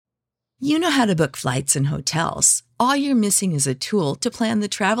You know how to book flights and hotels. All you're missing is a tool to plan the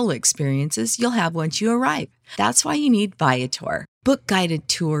travel experiences you'll have once you arrive. That's why you need Viator. Book guided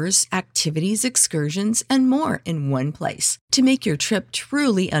tours, activities, excursions, and more in one place to make your trip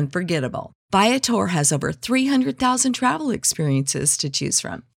truly unforgettable. Viator has over 300,000 travel experiences to choose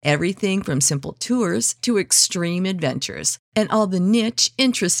from. Everything from simple tours to extreme adventures and all the niche,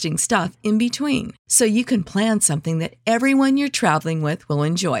 interesting stuff in between. So you can plan something that everyone you're traveling with will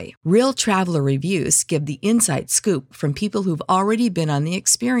enjoy. Real traveler reviews give the inside scoop from people who've already been on the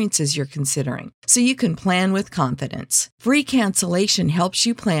experiences you're considering. So you can plan with confidence. Free cancellation helps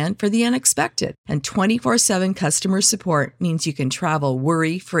you plan for the unexpected. And 24/7 customer support means you can travel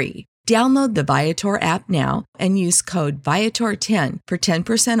worry-free. Download the Viator app now and use code Viator10 for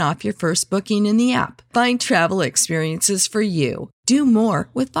 10% off your first booking in the app. Find travel experiences for you. Do more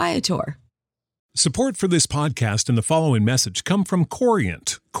with Viator. Support for this podcast and the following message come from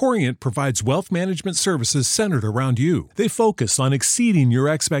Corient. Corient provides wealth management services centered around you. They focus on exceeding your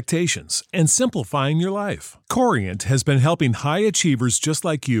expectations and simplifying your life. Corient has been helping high achievers just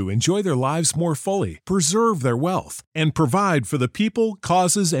like you enjoy their lives more fully, preserve their wealth, and provide for the people,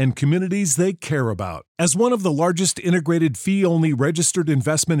 causes, and communities they care about. As one of the largest integrated fee-only registered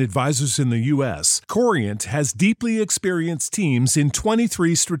investment advisors in the U.S., Corient has deeply experienced teams in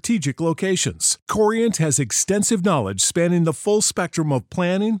 23 strategic locations. Corient has extensive knowledge spanning the full spectrum of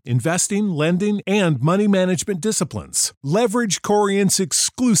planning, investing, lending, and money management disciplines. Leverage Corient's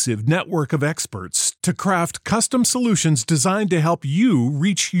exclusive network of experts to craft custom solutions designed to help you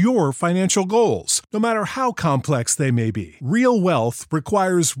reach your financial goals, no matter how complex they may be. Real wealth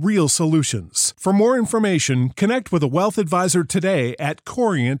requires real solutions. For more information, connect with a wealth advisor today at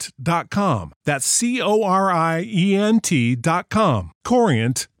Corient.com. That's Corient.com.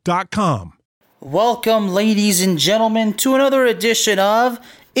 Corient.com. Welcome, ladies and gentlemen, to another edition of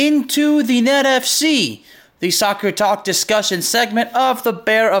Into the Net FC, the soccer talk discussion segment of the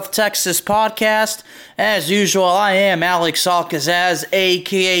Bear of Texas podcast. As usual, I am Alex Alcazaz,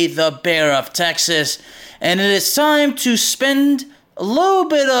 aka the Bear of Texas, and it is time to spend a little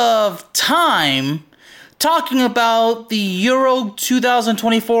bit of time talking about the Euro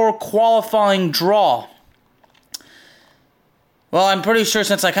 2024 qualifying draw. Well, I'm pretty sure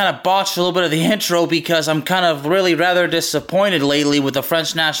since I kind of botched a little bit of the intro because I'm kind of really rather disappointed lately with the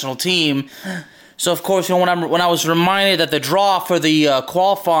French national team. So, of course, when I was reminded that the draw for the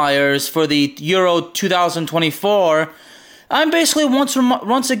qualifiers for the Euro 2024, I'm basically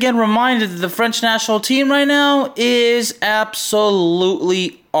once again reminded that the French national team right now is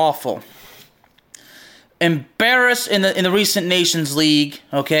absolutely awful. Embarrassed in the recent Nations League,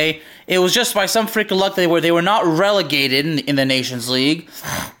 okay? It was just by some freaking luck they were not relegated in the Nations League.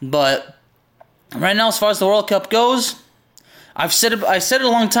 But right now, as far as the World Cup goes, I said it a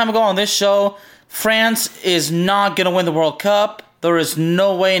long time ago on this show, France is not going to win the World Cup. There is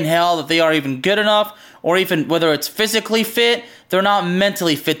no way in hell that they are even good enough, or even whether it's physically fit, they're not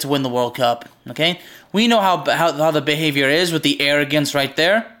mentally fit to win the World Cup, okay? We know how the behavior is with the arrogance right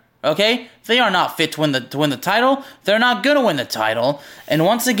there. Okay? They are not fit to win the title. They're not going to win the title. And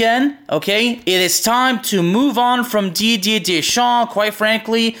once again, okay, it is time to move on from Didier Deschamps. Quite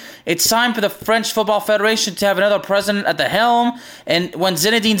frankly, it's time for the French Football Federation to have another president at the helm. And when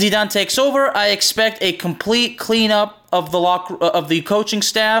Zinedine Zidane takes over, I expect a complete cleanup of the coaching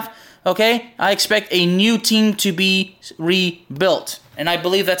staff. Okay? I expect a new team to be rebuilt. And I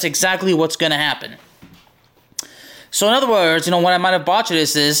believe that's exactly what's going to happen. So in other words, what I might have botched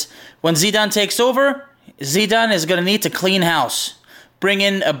is when Zidane takes over, Zidane is going to need to clean house. Bring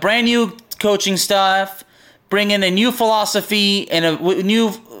in a brand new coaching staff, bring in a new philosophy and a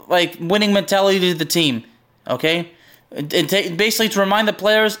new winning mentality to the team, okay? And basically to remind the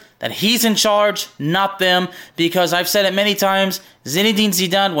players that he's in charge, not them, because I've said it many times, Zinedine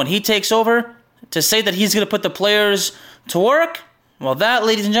Zidane, when he takes over, to say that he's going to put the players to work, well, that,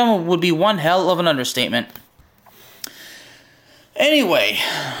 ladies and gentlemen, would be one hell of an understatement. Anyway,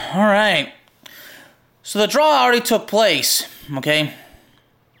 alright, so the draw already took place, okay?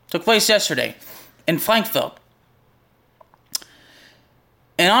 Took place yesterday in Frankfurt.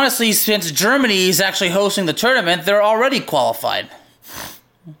 And honestly, since Germany is actually hosting the tournament, they're already qualified.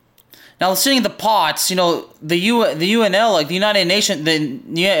 Now, seeing the pots, the UNL, like the United Nations,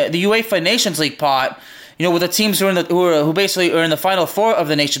 the UEFA Nations League pot, with the teams who basically are in the final four of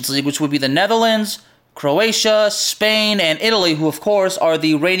the Nations League, which would be the Netherlands, Croatia, Spain, and Italy, who of course are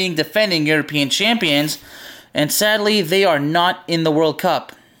the reigning defending European champions, and sadly they are not in the World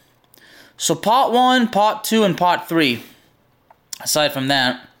Cup. So pot 1, pot 2, and pot 3. Aside from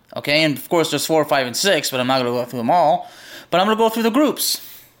that, okay, and of course there's 4, 5, and 6, but I'm not going to go through them all, but I'm going to go through the groups.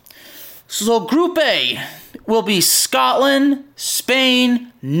 So Group A will be Scotland,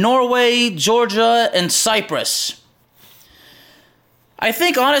 Spain, Norway, Georgia, and Cyprus. I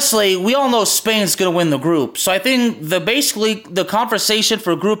think, honestly, we all know Spain's going to win the group. So I think basically the conversation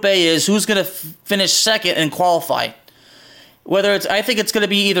for Group A is who's going to finish second and qualify. I think it's going to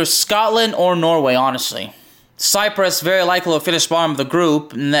be either Scotland or Norway, honestly. Cyprus very likely will finish bottom of the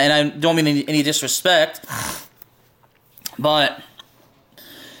group, and I don't mean any disrespect. But,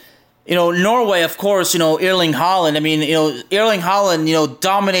 Norway, of course, Erling Haaland. I mean, Erling Haaland,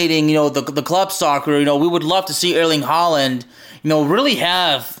 dominating, the club soccer. We would love to see Erling Haaland, really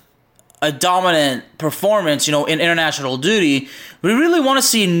have a dominant performance, in international duty. We really want to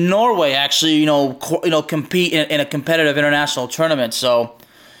see Norway actually, compete in a competitive international tournament. So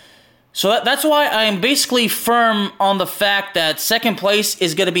that's why I'm basically firm on the fact that second place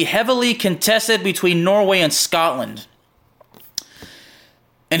is going to be heavily contested between Norway and Scotland.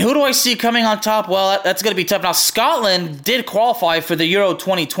 And who do I see coming on top? Well, that's going to be tough. Now, Scotland did qualify for the Euro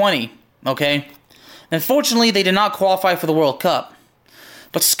 2020, okay? Unfortunately, they did not qualify for the World Cup.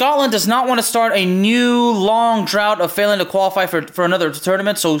 But Scotland does not want to start a new long drought of failing to qualify for another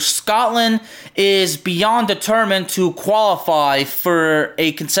tournament, so Scotland is beyond determined to qualify for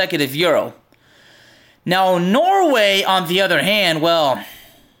a consecutive Euro. Now, Norway, on the other hand, well,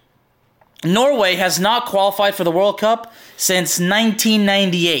 Norway has not qualified for the World Cup since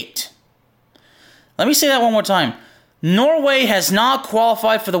 1998. Let me say that one more time. Norway has not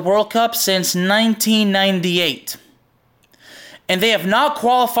qualified for the World Cup since 1998. And they have not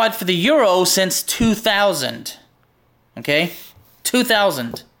qualified for the Euro since 2000. Okay?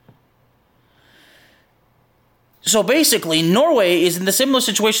 2000. So basically, Norway is in the similar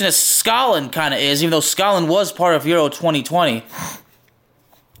situation as Scotland kind of is, even though Scotland was part of Euro 2020.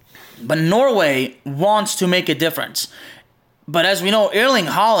 But Norway wants to make a difference. But as we know, Erling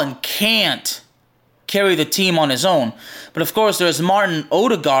Haaland can't carry the team on his own. But of course, there's Martin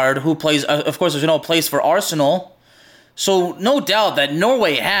Odegaard, who plays, of course, as you know, plays for Arsenal. So no doubt that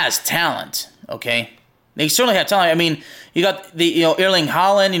Norway has talent, okay? They certainly have talent. I mean, you got the Erling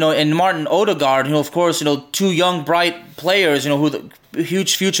Haaland, and Martin Odegaard, who of course, two young bright players, who the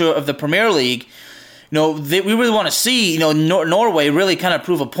huge future of the Premier League. We really want to see, Norway really kind of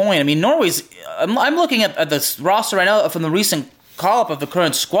prove a point. I mean, Norway's. I'm looking at this roster right now from the recent call up of the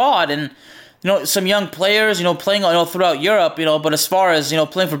current squad, and some young players, playing throughout Europe, But as far as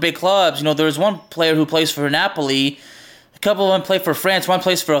playing for big clubs, there's one player who plays for Napoli. A couple of them play for France. One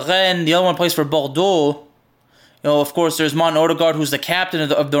plays for Rennes. The other one plays for Bordeaux. Of course, there's Martin Odegaard, who's the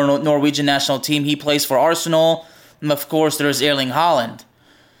captain of the Norwegian national team. He plays for Arsenal. And, of course, there's Erling Haaland.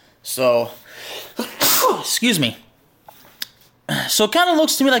 So, excuse me. So it kind of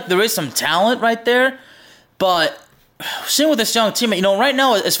looks to me like there is some talent right there. But seeing with this young team, right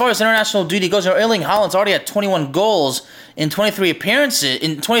now, as far as international duty goes, Erling Haaland's already had 21 goals in 23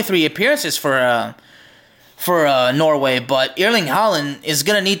 appearances for Norway, but Erling Haaland is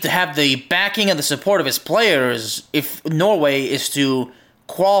going to need to have the backing and the support of his players if Norway is to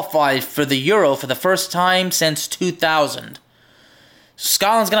qualify for the Euro for the first time since 2000.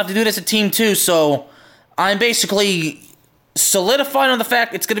 Scotland's going to have to do this as a team too, so I'm basically solidified on the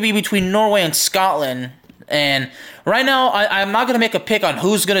fact it's going to be between Norway and Scotland. And right now, I'm not going to make a pick on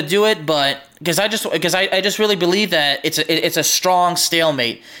who's going to do it, but because I just really believe that it's a strong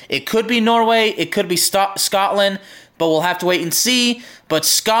stalemate. It could be Norway, it could be Scotland, but we'll have to wait and see. But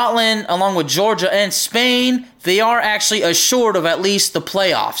Scotland, along with Georgia and Spain, they are actually assured of at least the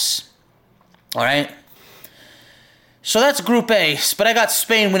playoffs. All right. So that's Group A, but I got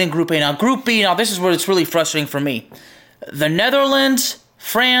Spain winning Group A. Now, Group B, this is where it's really frustrating for me. The Netherlands,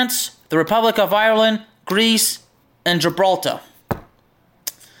 France, the Republic of Ireland, Greece, and Gibraltar.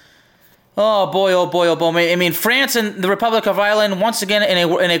 Oh boy, oh boy, oh boy. I mean, France and the Republic of Ireland, once again,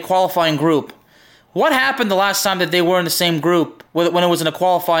 in a qualifying group. What happened the last time that they were in the same group, when it was in a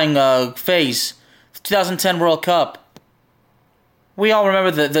qualifying phase? 2010 World Cup. We all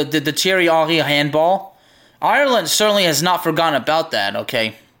remember the Thierry Henry handball. Ireland certainly has not forgotten about that,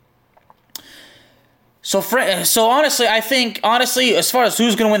 okay? So honestly, I think, as far as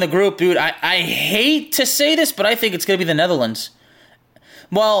who's going to win the group, dude, I hate to say this, but I think it's going to be the Netherlands.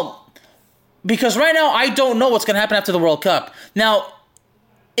 Well, because right now, I don't know what's going to happen after the World Cup. Now,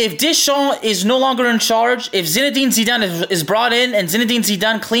 if Deschamps is no longer in charge, if Zinedine Zidane is brought in, and Zinedine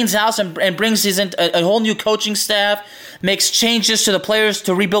Zidane cleans house and brings a whole new coaching staff, makes changes to the players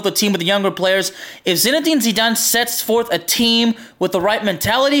to rebuild the team with the younger players, if Zinedine Zidane sets forth a team with the right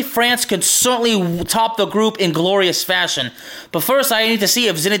mentality, France could certainly top the group in glorious fashion. But first, I need to see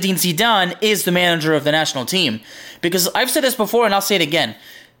if Zinedine Zidane is the manager of the national team. Because I've said this before, and I'll say it again.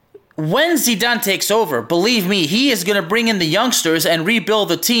 when Zidane takes over, believe me, he is going to bring in the youngsters and rebuild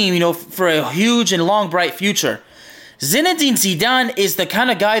the team, for a huge and long, bright future. Zinedine Zidane is the kind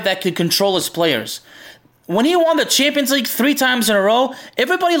of guy that could control his players. When he won the Champions League 3 times in a row,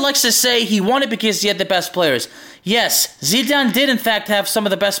 everybody likes to say he won it because he had the best players. Yes, Zidane did in fact have some of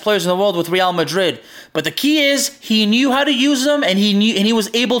the best players in the world with Real Madrid, but the key is he knew how to use them and he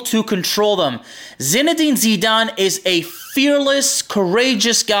was able to control them. Zinedine Zidane is a fearless,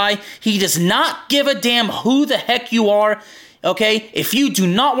 courageous guy. He does not give a damn who the heck you are. Okay, if you do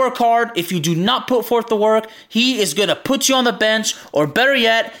not work hard, if you do not put forth the work, he is going to put you on the bench, or better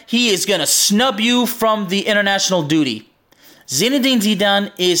yet, he is going to snub you from the international duty. Zinedine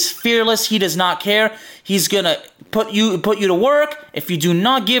Zidane is fearless. He does not care. He's going to put you to work. If you do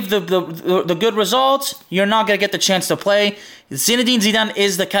not give the good results, you're not going to get the chance to play. Zinedine Zidane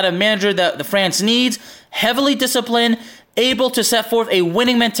is the kind of manager that the France needs, heavily disciplined, able to set forth a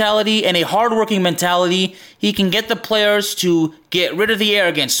winning mentality and a hardworking mentality. He can get the players to get rid of the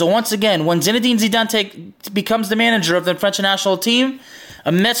arrogance. So once again, when Zinedine Zidane becomes the manager of the French national team,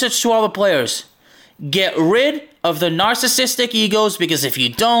 a message to all the players: get rid of the narcissistic egos, because if you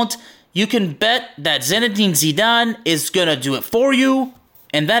don't, you can bet that Zinedine Zidane is going to do it for you,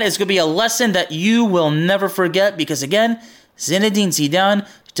 and that is going to be a lesson that you will never forget, because again, Zinedine Zidane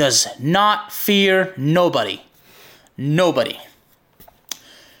does not fear nobody. Nobody.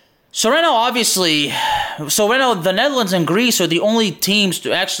 So right now, the Netherlands and Greece are the only teams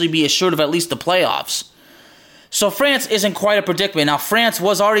to actually be assured of at least the playoffs. So France isn't quite a predicament. Now, France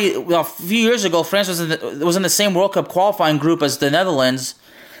was already, a few years ago, France was in the same World Cup qualifying group as the Netherlands,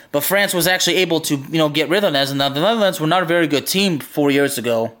 but France was actually able to, get rid of them. And the Netherlands were not a very good team 4 years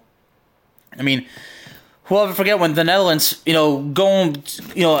ago. I mean, who will ever forget when the Netherlands, going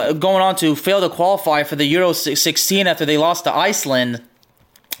on to fail to qualify for the Euro 16 after they lost to Iceland,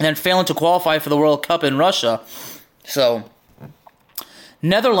 and then failing to qualify for the World Cup in Russia. So,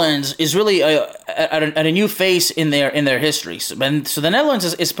 Netherlands is really at a new phase in their history. So the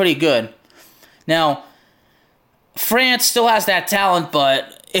Netherlands is pretty good. Now, France still has that talent,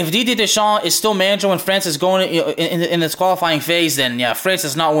 but if Didier Deschamps is still manager when France is going in this qualifying phase, then yeah, France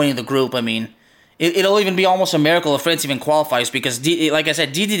is not winning the group. I mean, it'll even be almost a miracle if France even qualifies, because, like I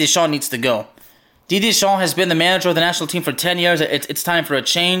said, Didier Deschamps needs to go. Didier Deschamps has been the manager of the national team for 10 years. It's time for a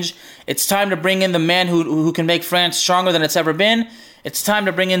change. It's time to bring in the man who can make France stronger than it's ever been. It's time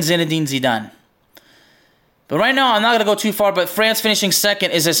to bring in Zinedine Zidane. But right now, I'm not going to go too far, but France finishing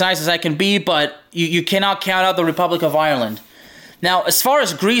second is as nice as I can be, but you cannot count out the Republic of Ireland. Now, as far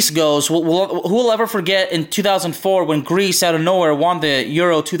as Greece goes, who will ever forget in 2004 when Greece out of nowhere won the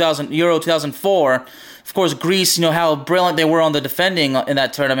Euro 2004? Of course, Greece, how brilliant they were on the defending in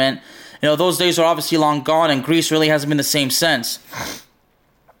that tournament. Those days are obviously long gone, and Greece really hasn't been the same since.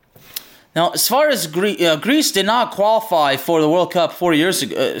 Now, as far as Greece did not qualify for the World Cup 4 years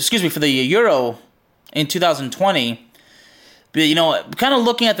ago, for the Euro in 2020. But, kind of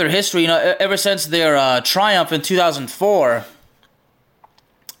looking at their history, ever since their triumph in 2004,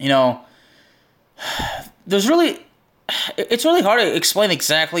 it's really hard to explain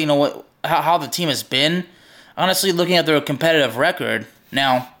exactly, how the team has been. Honestly, looking at their competitive record.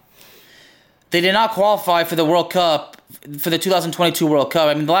 Now, they did not qualify for the World Cup, for the 2022 World Cup.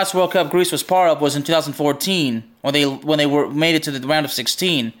 I mean, the last World Cup Greece was part of was in 2014, when they made it to the round of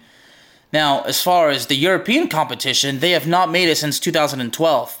 16. Now, as far as the European competition, they have not made it since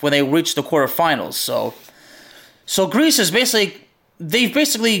 2012, when they reached the quarterfinals. So Greece is they're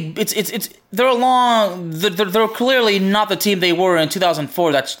clearly not the team they were in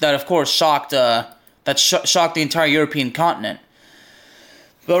 2004. That of course shocked the entire European continent.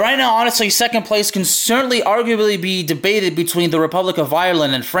 But right now, honestly, second place can certainly arguably be debated between the Republic of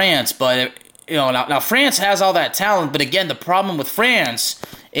Ireland and France. But now France has all that talent. But again, the problem with France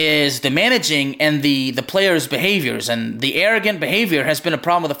is the managing and the players' behaviors, and the arrogant behavior has been a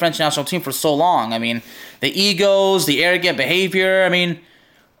problem with the French national team for so long. I mean, the egos, the arrogant behavior. I mean,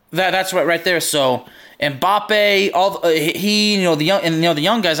 that's right there. So Mbappe, the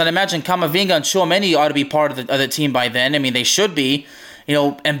young guys. I'd imagine Camavinga and Tchouaméni ought to be part of the team by then. I mean, they should be.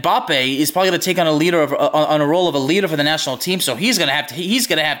 Mbappe is probably going to take on a role of a leader for the national team, so he's going to have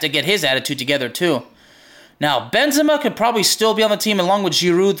to get his attitude together too. Now, Benzema could probably still be on the team along with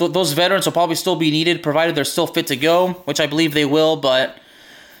Giroud. Those veterans will probably still be needed, provided they're still fit to go, which I believe they will. But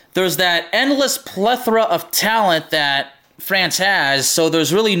there's that endless plethora of talent that France has, so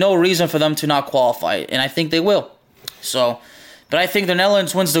there's really no reason for them to not qualify, and I think they will. But I think the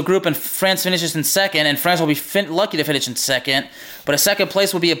Netherlands wins the group and France finishes in second, and France will be lucky to finish in second. But a second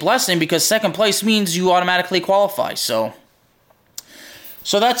place will be a blessing, because second place means you automatically qualify. So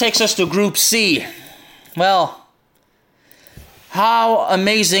So that takes us to Group C. Well, how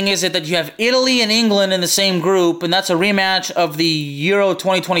amazing is it that you have Italy and England in the same group, and that's a rematch of the Euro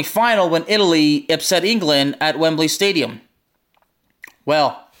 2020 final when Italy upset England at Wembley Stadium.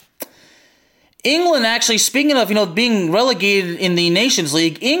 Well, England actually, speaking of, being relegated in the Nations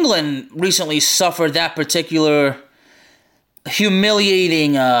League, England recently suffered that particular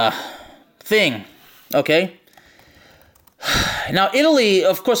humiliating thing, okay? Now, Italy,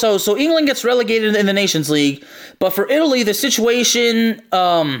 of course, so England gets relegated in the Nations League, but for Italy, the situation,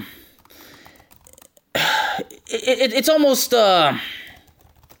 it's almost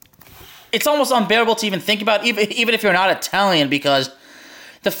unbearable to even think about, even if you're not Italian, because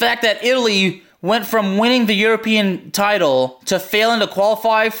the fact that Italy went from winning the European title to failing to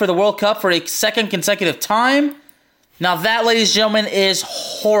qualify for the World Cup for a second consecutive time, now that, ladies and gentlemen, is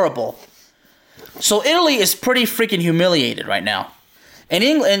horrible. So Italy is pretty freaking humiliated right now, and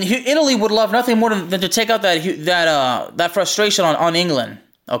Italy would love nothing more than to take out that frustration on England.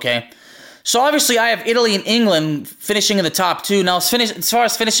 Okay, so obviously I have Italy and England finishing in the top two. Now, as far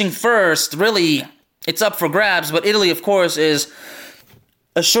as finishing first, really, it's up for grabs. But Italy, of course, is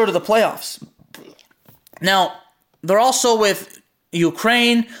assured of the playoffs. Now, they're also with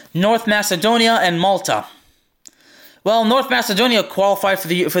Ukraine, North Macedonia, and Malta. Well, North Macedonia qualified for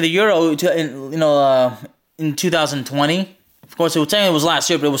the Euro in 2020. Of course, it was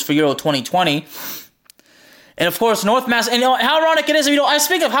last year, but it was for Euro 2020. And of course, North Macedonia. And how ironic it is. I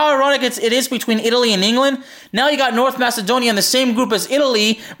speak of how ironic it is between Italy and England. Now you got North Macedonia in the same group as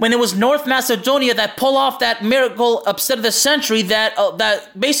Italy, when it was North Macedonia that pulled off that miracle upset of the century that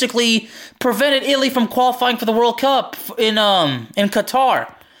basically prevented Italy from qualifying for the World Cup in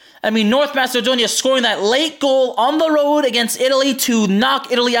Qatar. I mean, North Macedonia scoring that late goal on the road against Italy to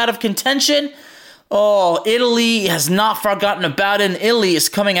knock Italy out of contention. Oh, Italy has not forgotten about it, and Italy is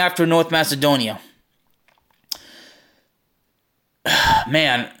coming after North Macedonia.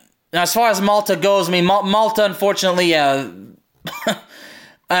 Man, now as far as Malta goes, I mean, Malta, unfortunately, I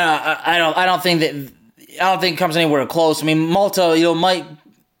don't think it comes anywhere close. I mean, Malta, it'll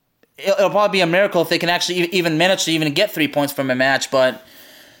probably be a miracle if they can actually even manage to even get 3 points from a match. But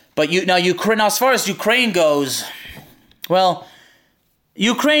Ukraine. Now, as far as Ukraine goes, well,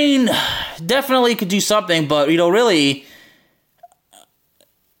 Ukraine definitely could do something, but really,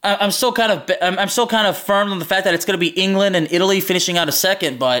 I'm still kind of firm on the fact that it's going to be England and Italy finishing out a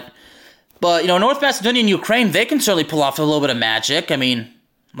second, but North Macedonia and Ukraine, they can certainly pull off a little bit of magic. I mean,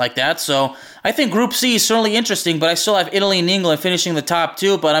 like that. So I think Group C is certainly interesting, but I still have Italy and England finishing the top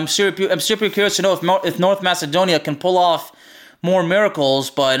two. But I'm super curious to know if North Macedonia can pull off more miracles.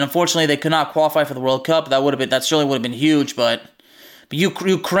 But unfortunately, they could not qualify for the World Cup. That certainly would have been huge, but.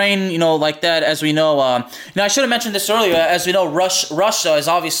 Ukraine, like that, as we know. I should have mentioned this earlier. As we know, Russia is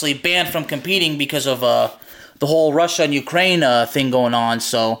obviously banned from competing because of the whole Russia and Ukraine thing going on.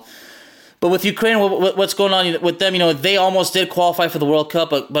 So, but with Ukraine, what's going on with them? They almost did qualify for the World Cup,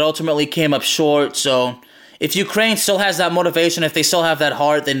 but ultimately came up short. So, if Ukraine still has that motivation, if they still have that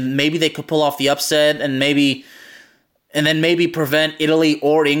heart, then maybe they could pull off the upset and then maybe prevent Italy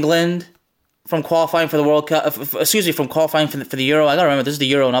or England from qualifying for the World Cup, from qualifying for the Euro. I gotta remember, this is the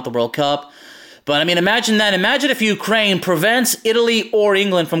Euro, not the World Cup. But I mean, imagine that. Imagine if Ukraine prevents Italy or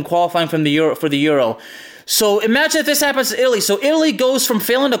England from qualifying for the Euro. So imagine if this happens to Italy. So Italy goes from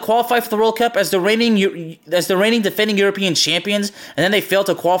failing to qualify for the World Cup as the reigning defending European champions, and then they fail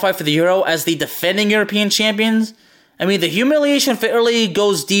to qualify for the Euro as the defending European champions. I mean, the humiliation for Italy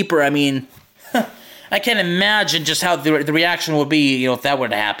goes deeper. I mean. I can't imagine just how the reaction would be, if that were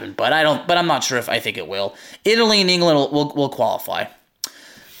to happen. But I'm not sure if I think it will. Italy and England will qualify.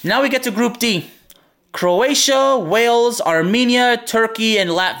 Now we get to Group D: Croatia, Wales, Armenia, Turkey, and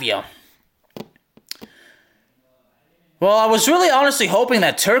Latvia. Well, I was really honestly hoping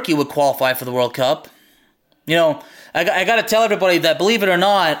that Turkey would qualify for the World Cup. I got to tell everybody that, believe it or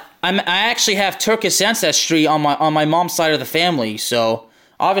not, I actually have Turkish ancestry on my mom's side of the family. So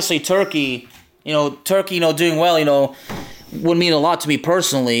obviously Turkey. Doing well, would mean a lot to me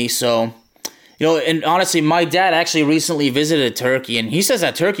personally. So, and honestly, my dad actually recently visited Turkey, and he says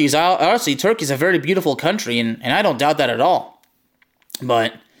that Turkey's a very beautiful country, and I don't doubt that at all.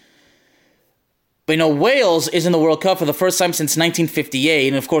 But Wales is in the World Cup for the first time since 1958,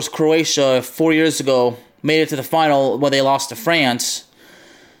 and of course, Croatia 4 years ago made it to the final where they lost to France.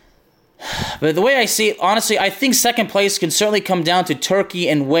 But the way I see it, honestly, I think second place can certainly come down to Turkey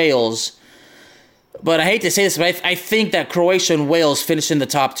and Wales. But I hate to say this, but I think that Croatia and Wales finish in the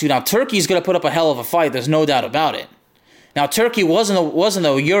top two. Now, Turkey's going to put up a hell of a fight. There's no doubt about it. Now, Turkey wasn't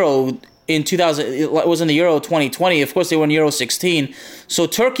the Euro in 2000. It was in the Euro 2020. Of course, they were in Euro 16. So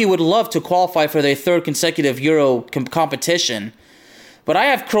Turkey would love to qualify for their third consecutive Euro competition. But I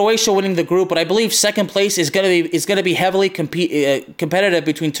have Croatia winning the group. But I believe second place is gonna be heavily competitive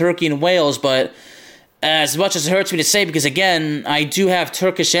between Turkey and Wales. But as much as it hurts me to say, because again, I do have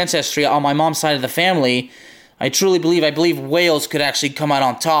Turkish ancestry on my mom's side of the family, I believe Wales could actually come out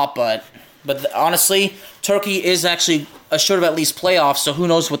on top. But honestly, Turkey is actually assured of at least playoffs, so who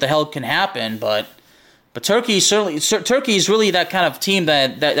knows what the hell can happen. But Turkey is really that kind of team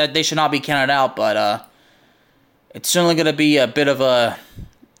that they should not be counted out. But it's certainly going to be a bit of a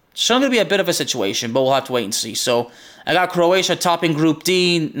situation. But we'll have to wait and see. So I got Croatia topping Group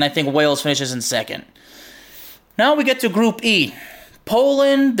D, and I think Wales finishes in second. Now we get to Group E.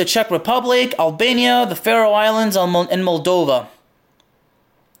 Poland, the Czech Republic, Albania, the Faroe Islands, and Moldova.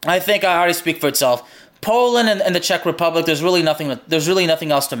 I think I already speak for itself. Poland and the Czech Republic, there's really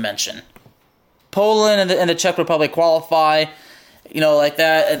nothing else to mention. Poland and the Czech Republic qualify, like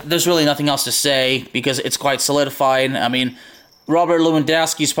that. There's really nothing else to say because it's quite solidified. I mean, Robert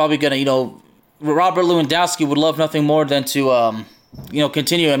Lewandowski's probably gonna, Robert Lewandowski would love nothing more than to,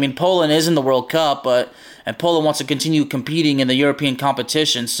 continue. I mean, Poland is in the World Cup, and Poland wants to continue competing in the European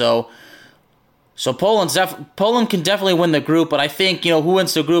competition. So Poland can definitely win the group, but I think, who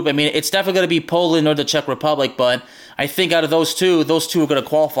wins the group? I mean, it's definitely going to be Poland or the Czech Republic, but I think out of those two are going to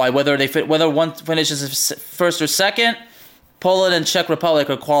qualify. Whether one finishes first or second, Poland and Czech Republic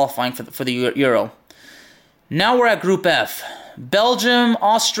are qualifying for the Euro. Now we're at Group F. Belgium,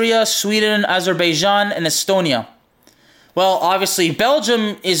 Austria, Sweden, Azerbaijan, and Estonia. Well, obviously,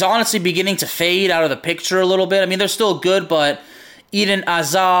 Belgium is honestly beginning to fade out of the picture a little bit. I mean, they're still good, but Eden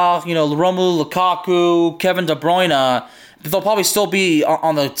Hazard, Romelu Lukaku, Kevin De Bruyne, they'll probably still be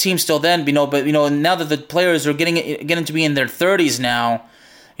on the team still then, but now that the players are getting to be in their 30s now,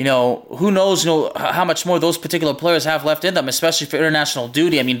 who knows, how much more those particular players have left in them, especially for international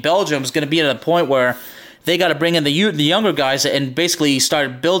duty. I mean, Belgium is going to be at a point where they got to bring in the younger guys and basically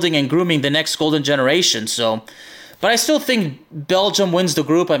start building and grooming the next golden generation. So, but I still think Belgium wins the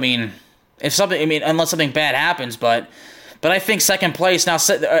group. I mean, unless something bad happens, but I think second place now.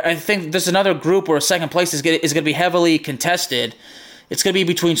 I think there's another group where second place is going to be heavily contested. It's going to be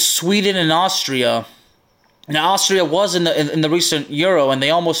between Sweden and Austria. Now, Austria was in the recent Euro, and they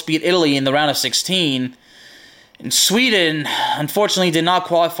almost beat Italy in the round of 16. And Sweden, unfortunately, did not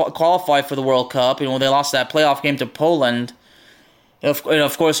qualify for the World Cup. They lost that playoff game to Poland. And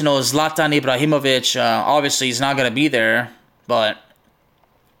of course, Zlatan Ibrahimovic obviously is not going to be there. But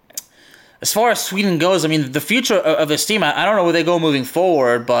as far as Sweden goes, I mean, the future of this team, I don't know where they go moving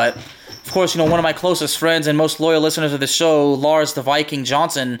forward. But of course, one of my closest friends and most loyal listeners of the show, Lars the Viking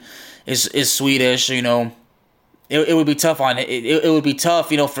Johnson, is Swedish. It would be tough on it. It would be tough,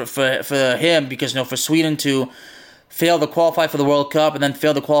 for him because for Sweden to fail to qualify for the World Cup and then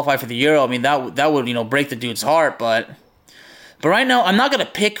fail to qualify for the Euro. I mean, that would break the dude's heart. But right now, I'm not gonna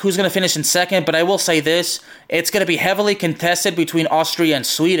pick who's gonna finish in second. But I will say this: it's gonna be heavily contested between Austria and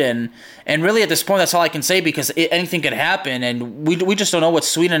Sweden. And really, at this point, that's all I can say because anything could happen, and we just don't know what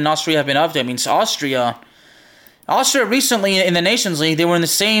Sweden and Austria have been up to. I mean, Austria recently in the Nations League, they were in the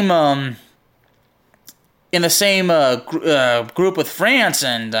same. Group with France,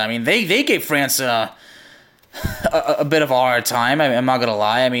 and I mean they gave France a bit of a hard time. I'm not gonna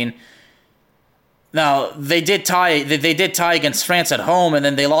lie. I mean, now they did tie. They did tie against France at home, and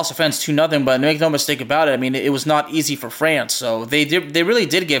then they lost to France 2-0. But make no mistake about it. I mean, it was not easy for France. So they really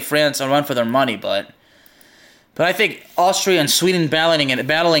did give France a run for their money. But I think Austria and Sweden battling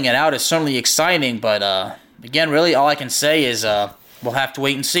it out is certainly exciting. But again, really, all I can say is we'll have to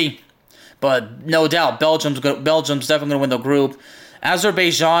wait and see. But no doubt, Belgium's definitely going to win the group.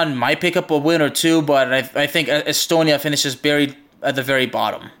 Azerbaijan might pick up a win or two, but I think Estonia finishes buried at the very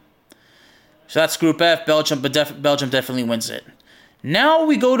bottom. So that's Group F, Belgium, but Belgium definitely wins it. Now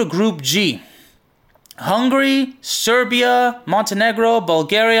we go to Group G. Hungary, Serbia, Montenegro,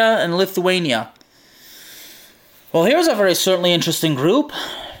 Bulgaria, and Lithuania. Well, here's a very certainly interesting group.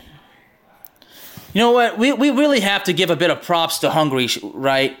 You know what? We really have to give a bit of props to Hungary,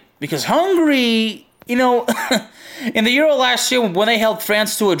 right? Because Hungary, in the Euro last year, when they held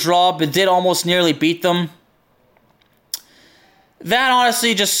France to a draw but did almost nearly beat them, that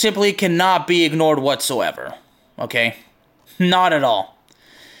honestly just simply cannot be ignored whatsoever. Okay? Not at all.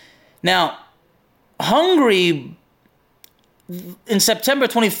 Now, Hungary, in September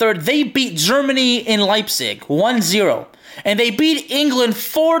 23rd, they beat Germany in Leipzig 1-0. And they beat England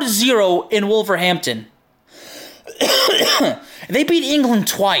 4-0 in Wolverhampton. They beat England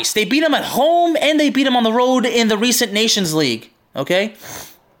twice. They beat them at home and they beat them on the road in the recent Nations League. Okay?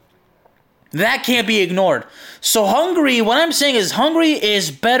 That can't be ignored. So Hungary, what I'm saying is Hungary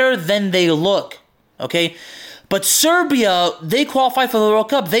is better than they look, okay? But Serbia, they qualified for the World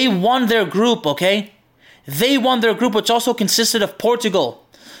Cup. They won their group, okay? They won their group, which also consisted of Portugal.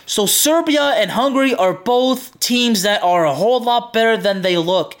 So Serbia and Hungary are both teams that are a whole lot better than they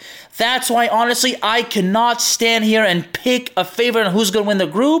look. That's why, honestly, I cannot stand here and pick a favorite on who's going to win the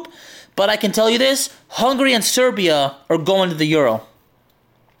group. But I can tell you this, Hungary and Serbia are going to the Euro.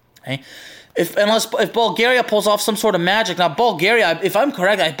 Okay? If Bulgaria pulls off some sort of magic. Now, Bulgaria, if I'm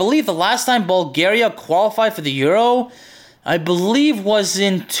correct, I believe the last time Bulgaria qualified for the Euro, I believe was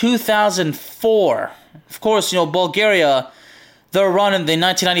in 2004. Of course, Bulgaria, their run in the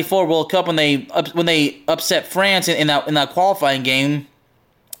 1994 World Cup when they upset France in that qualifying game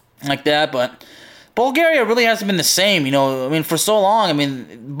like that, but Bulgaria really hasn't been the same, for so long.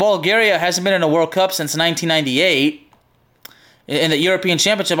 Bulgaria hasn't been in a World Cup since 1998. In the European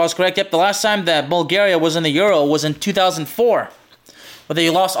Championship, I was correct. Yep, the last time that Bulgaria was in the Euro was in 2004. But they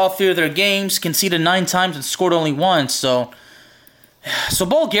lost all 3 of their games, conceded 9 times, and scored only once. So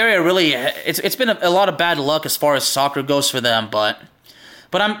Bulgaria really, it's been a lot of bad luck as far as soccer goes for them. But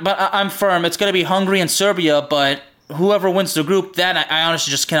I'm firm. It's going to be Hungary and Serbia. But whoever wins the group, that I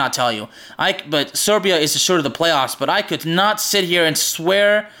honestly just cannot tell you. But Serbia is assured of the playoffs. But I could not sit here and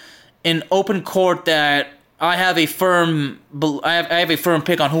swear in open court that I have a firm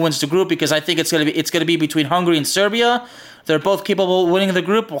pick on who wins the group, because I think it's going to be between Hungary and Serbia. They're both capable of winning the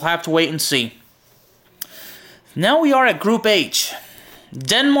group. We'll have to wait and see. Now we are at Group H.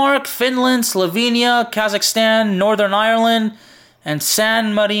 Denmark, Finland, Slovenia, Kazakhstan, Northern Ireland, and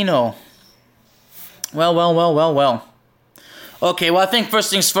San Marino. Well. Okay, well, I think first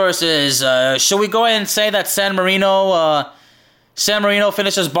things first is, should we go ahead and say that San Marino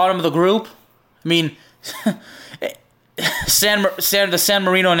finishes bottom of the group? The San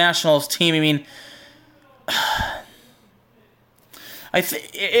Marino Nationals team, I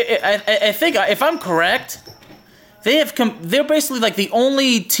think if I'm correct, they're basically like the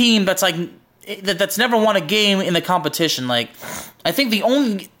only team that's that's never won a game in the competition. I think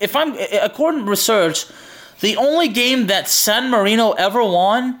according to research, the only game that San Marino ever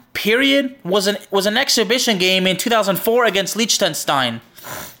won, period, was an exhibition game in 2004 against Liechtenstein,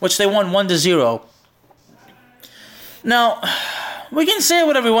 which they won 1-0. Now, we can say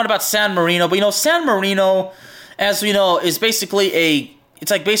whatever we want about San Marino, but San Marino, as we know, is basically a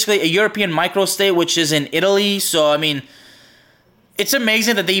European microstate, which is in Italy. So it's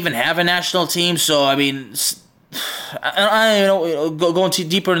amazing that they even have a national team. So I don't going too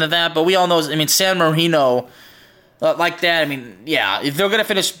deeper into that, but we all know, San Marino, like that. If they're gonna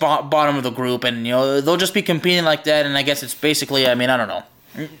finish bottom of the group, and they'll just be competing like that, and I guess it's basically, I don't know,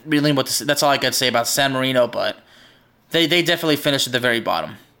 really that's all I could say about San Marino, but they definitely finished at the very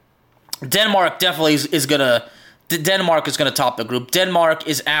bottom. Denmark definitely is gonna top the group. Denmark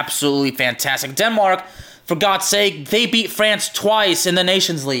is absolutely fantastic. Denmark, for God's sake, they beat France twice in the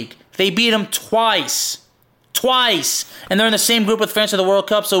Nations League. They beat them twice. And they're in the same group with France at the World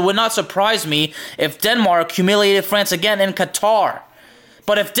Cup, so it would not surprise me if Denmark humiliated France again in Qatar.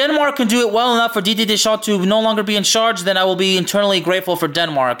 But if Denmark can do it well enough for Didier Deschamps to no longer be in charge, then I will be internally grateful for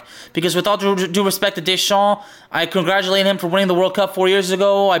Denmark. Because with all due respect to Deschamps, I congratulate him for winning the World Cup 4 years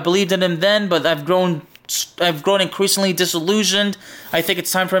ago. I believed in him then, but I've grown increasingly disillusioned. I think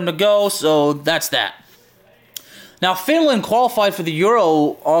it's time for him to go, so that's that. Now, Finland qualified for the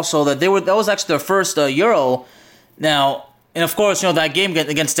Euro also. That was actually their first Euro. Now, and of course, that game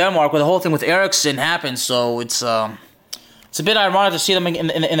against Denmark, where the whole thing with Eriksen happened, so it's a bit ironic to see them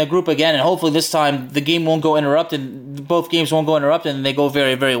in a group again, and hopefully this time the game won't go interrupted. Both games won't go interrupted, and they go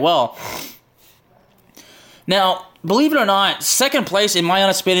very, very well. Now, believe it or not, second place, in my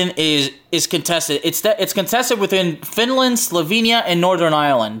honest opinion, is contested. It's contested within Finland, Slovenia, and Northern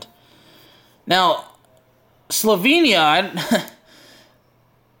Ireland. Now, Slovenia,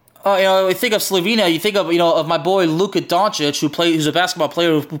 you think of Slovenia, you think of my boy Luka Doncic, who's a basketball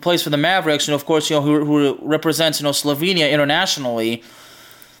player who plays for the Mavericks, and of course, who represents Slovenia internationally.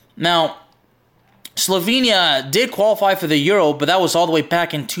 Now, Slovenia did qualify for the Euro, but that was all the way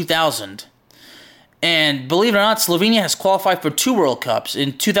back in 2000. And believe it or not, Slovenia has qualified for 2 World Cups,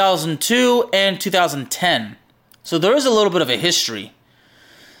 in 2002 and 2010. So there is a little bit of a history.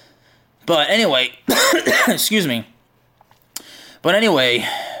 But anyway, excuse me. But anyway,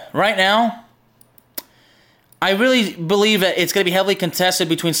 right now, I really believe that it's going to be heavily contested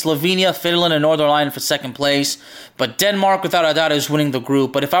between Slovenia, Finland, and Northern Ireland for second place. But Denmark, without a doubt, is winning the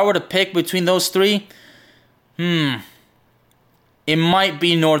group. But if I were to pick between those 3, it might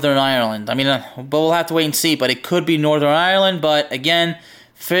be Northern Ireland. But we'll have to wait and see. But it could be Northern Ireland. But again,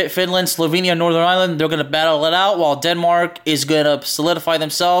 Finland, Slovenia, Northern Ireland, they're going to battle it out, while Denmark is going to solidify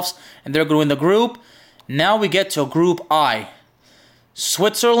themselves, and they're going to win the group. Now we get to Group I.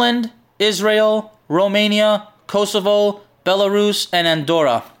 Switzerland, Israel, Romania, Kosovo, Belarus, and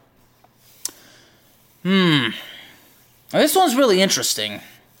Andorra. Now, this one's really interesting.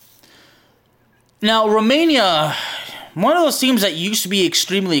 Now, Romania, one of those teams that used to be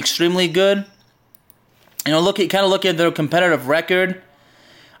extremely, extremely good. You know, look at their competitive record.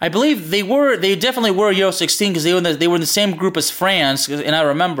 I believe they definitely were Euro 16 because they were in the same group as France, and I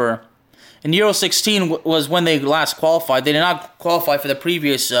remember. And Euro 16 was when they last qualified. They did not qualify for the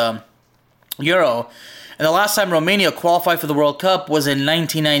previous Euro. And the last time Romania qualified for the World Cup was in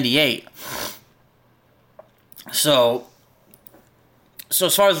 1998. So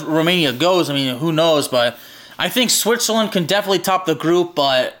as far as Romania goes, I mean, who knows? But I think Switzerland can definitely top the group,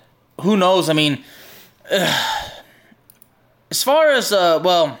 but who knows? I mean, as far as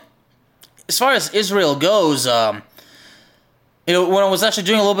Israel goes, you know, when I was actually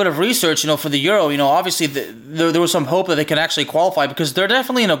doing a little bit of research, you know, for the Euro, you know, obviously there was some hope that they could actually qualify because they're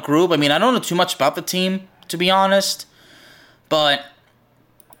definitely in a group. I mean, I don't know too much about the team, to be honest, but,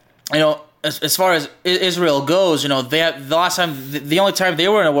 you know, as far as Israel goes, you know, the only time they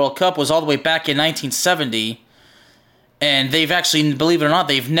were in a World Cup was all the way back in 1970, and they've actually, believe it or not,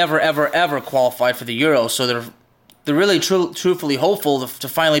 they've never, ever, ever qualified for the Euro, so they're really truthfully hopeful to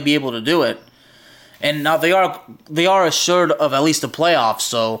finally be able to do it. And now they are assured of at least the playoffs.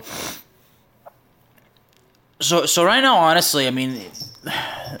 So right now, honestly, I mean,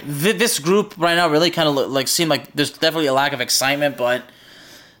 this group right now really kind of like seemed like there's definitely a lack of excitement. But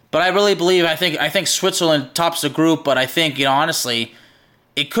I really believe I think Switzerland tops the group. But I think, you know, honestly,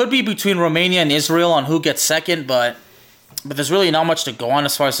 it could be between Romania and Israel on who gets second. But there's really not much to go on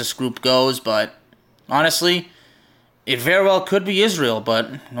as far as this group goes. But honestly, it very well could be Israel. But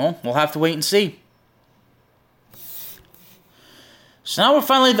we'll have to wait and see. So now we're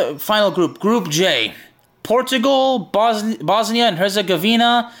finally the final group, Group J. Portugal, Bosnia and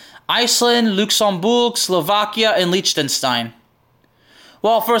Herzegovina, Iceland, Luxembourg, Slovakia, and Liechtenstein.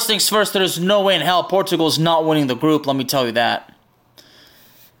 Well, first things first, there's no way in hell Portugal's not winning the group, let me tell you that.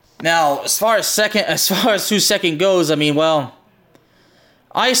 Now, as far as who's second goes, I mean, well,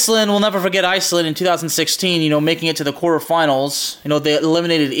 Iceland, we'll never forget Iceland in 2016, you know, making it to the quarterfinals. You know, they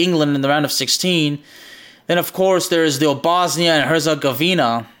eliminated England in the round of 16. Then, of course, there's the Bosnia and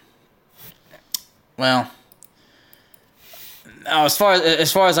Herzegovina. Well, now as far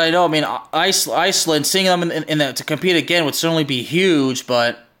as I know, I mean, Iceland, seeing them to compete again would certainly be huge.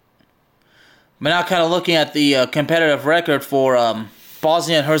 But now, kind of looking at the competitive record for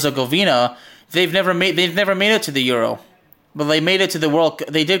Bosnia and Herzegovina, they've never made it to the Euro. But they made it to the World.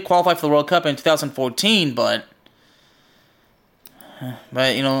 They did qualify for the World Cup in 2014, but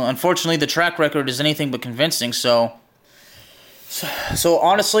you know, unfortunately, the track record is anything but convincing. So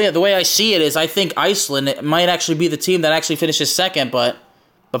honestly, the way I see it is, I think Iceland might actually be the team that actually finishes second. But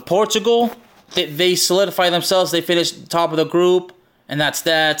Portugal, they solidify themselves. They finish top of the group, and that's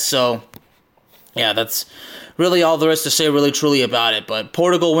that. So yeah, that's really all there is to say, really truly about it. But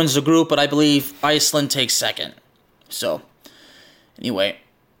Portugal wins the group, but I believe Iceland takes second. So anyway.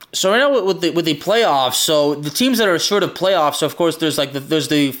 So right now with the playoffs, so the teams that are assured of playoffs, so of course there's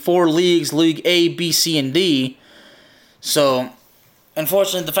the four leagues, League A, B, C, and D. So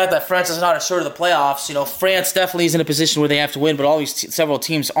unfortunately, the fact that France is not assured of the playoffs, you know, France definitely is in a position where they have to win, but all these several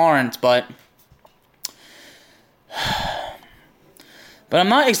teams aren't. But I'm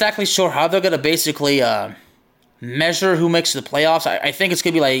not exactly sure how they're gonna basically measure who makes the playoffs. I think it's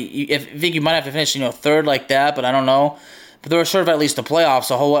gonna be like I think you might have to finish, you know, third like that, but I don't know. But they're assured of at least the playoffs,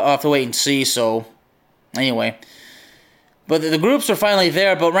 so I'll have to wait and see. So, anyway. But the groups are finally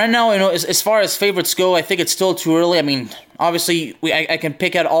there. But right now, you know, as far as favorites go, I think it's still too early. I mean, obviously, I can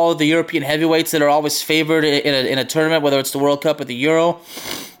pick out all of the European heavyweights that are always favored in a tournament, whether it's the World Cup or the Euro.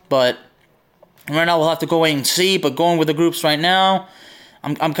 But right now, we'll have to go wait and see. But going with the groups right now,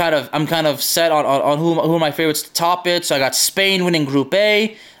 I'm kind of set on who are my favorites to top it. So I got Spain winning Group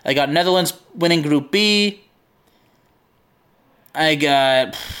A. I got Netherlands winning Group B. I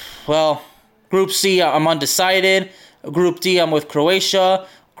got, well, Group C, I'm undecided. Group D, I'm with Croatia.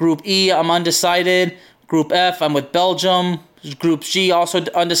 Group E, I'm undecided. Group F, I'm with Belgium. Group G, also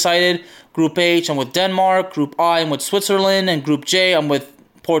undecided. Group H, I'm with Denmark. Group I, I'm with Switzerland. And Group J, I'm with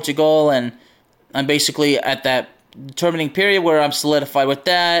Portugal. And I'm basically at that determining period where I'm solidified with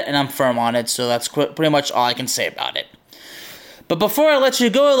that, and I'm firm on it. So that's pretty much all I can say about it. But before I let you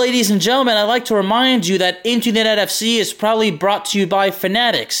go, ladies and gentlemen, I'd like to remind you that Into the Net FC is proudly brought to you by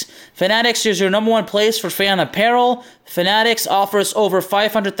Fanatics. Fanatics is your number one place for fan apparel. Fanatics offers over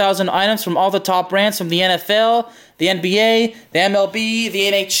 500,000 items from all the top brands from the NFL, the NBA, the MLB, the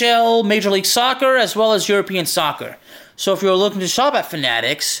NHL, Major League Soccer, as well as European soccer. So if you're looking to shop at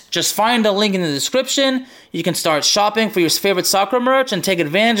Fanatics, just find the link in the description. You can start shopping for your favorite soccer merch and take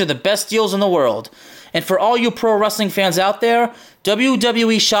advantage of the best deals in the world. And for all you pro wrestling fans out there,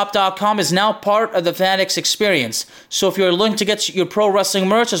 WWEshop.com is now part of the Fanatics experience. So if you're looking to get your pro wrestling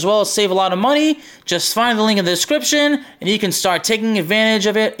merch as well as save a lot of money, just find the link in the description and you can start taking advantage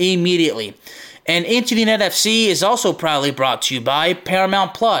of it immediately. And Into the Net FC is also proudly brought to you by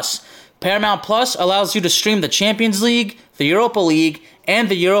Paramount Plus. Paramount Plus allows you to stream the Champions League, the Europa League, and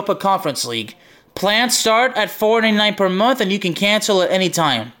the Europa Conference League. Plans start at $4.99 per month and you can cancel at any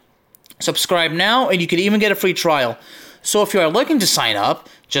time. Subscribe now and you can even get a free trial. So if you are looking to sign up,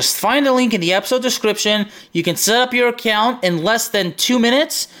 just find the link in the episode description. You can set up your account in less than 2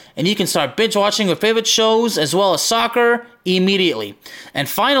 minutes and you can start binge watching your favorite shows as well as soccer immediately. And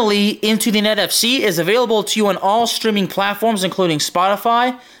finally, Into the Net FC is available to you on all streaming platforms including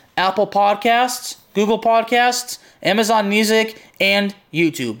Spotify, Apple Podcasts, Google Podcasts, Amazon Music, and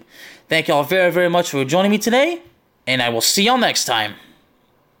YouTube. Thank you all very, very much for joining me today, and I will see y'all next time.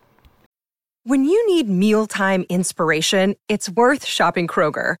 When you need mealtime inspiration, it's worth shopping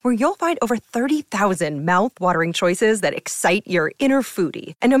Kroger, where you'll find over 30,000 mouth-watering choices that excite your inner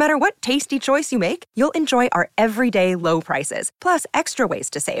foodie. And no matter what tasty choice you make, you'll enjoy our everyday low prices, plus extra ways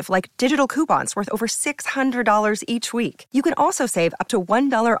to save, like digital coupons worth over $600 each week. You can also save up to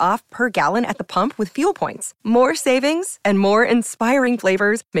 $1 off per gallon at the pump with fuel points. More savings and more inspiring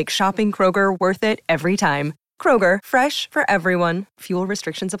flavors make shopping Kroger worth it every time. Kroger, fresh for everyone. Fuel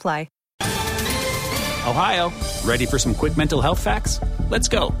restrictions apply. Ohio, ready for some quick mental health facts? Let's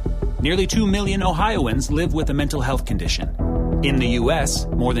go. Nearly 2 million Ohioans live with a mental health condition. In the U.S.,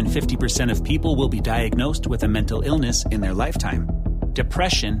 more than 50% of people will be diagnosed with a mental illness in their lifetime.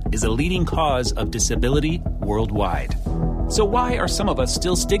 Depression is a leading cause of disability worldwide. So why are some of us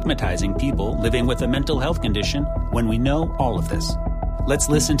still stigmatizing people living with a mental health condition when we know all of this? Let's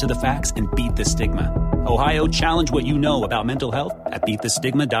listen to the facts and beat the stigma. Ohio, challenge what you know about mental health at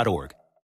beatthestigma.org.